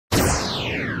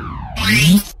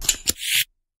Starting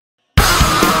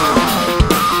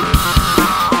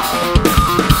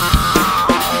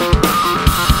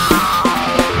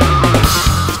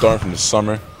from the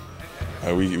summer,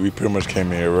 we pretty much came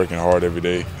in here working hard every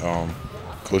day.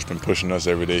 Coach been pushing us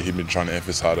every day. He's been trying to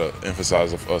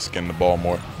emphasize of us getting the ball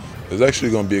more. It's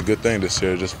actually going to be a good thing this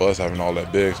year, just for us having all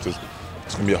that bigs, because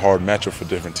it's going to be a hard matchup for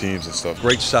different teams and stuff.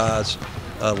 Great size,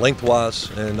 lengthwise,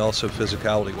 and also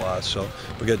physicality-wise. So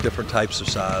we got different types of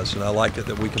size, and I like it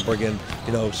that we can bring in,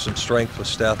 some strength with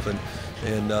Steph and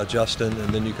Justin,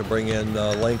 and then you can bring in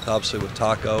length, obviously, with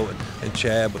Taco and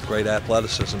Chad with great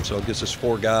athleticism. So it gives us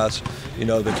 4 guys,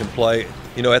 that can play,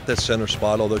 at that center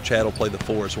spot, although Chad will play the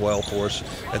 4 as well for us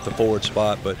at the forward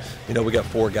spot. But, we got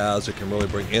 4 guys that can really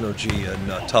bring energy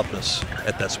and toughness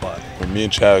at that spot. Me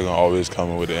and Chad are going to always come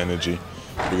in with the energy.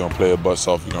 We're going to play a bus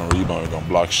off, we're going to rebound, we're going to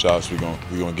block shots, we're going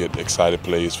to get excited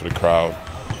plays for the crowd.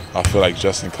 I feel like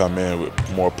Justin come in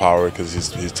with more power because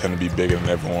he's tend to be bigger than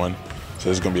everyone.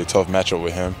 So it's going to be a tough matchup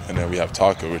with him. And then we have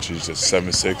Taco, which is just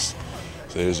 7'6".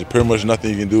 So there's pretty much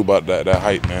nothing you can do about that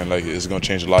height, man. Like, it's going to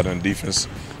change a lot in the defense,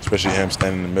 especially him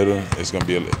standing in the middle. It's going to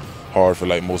be hard for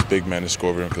most big men to score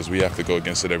over him because we have to go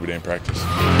against it every day in practice.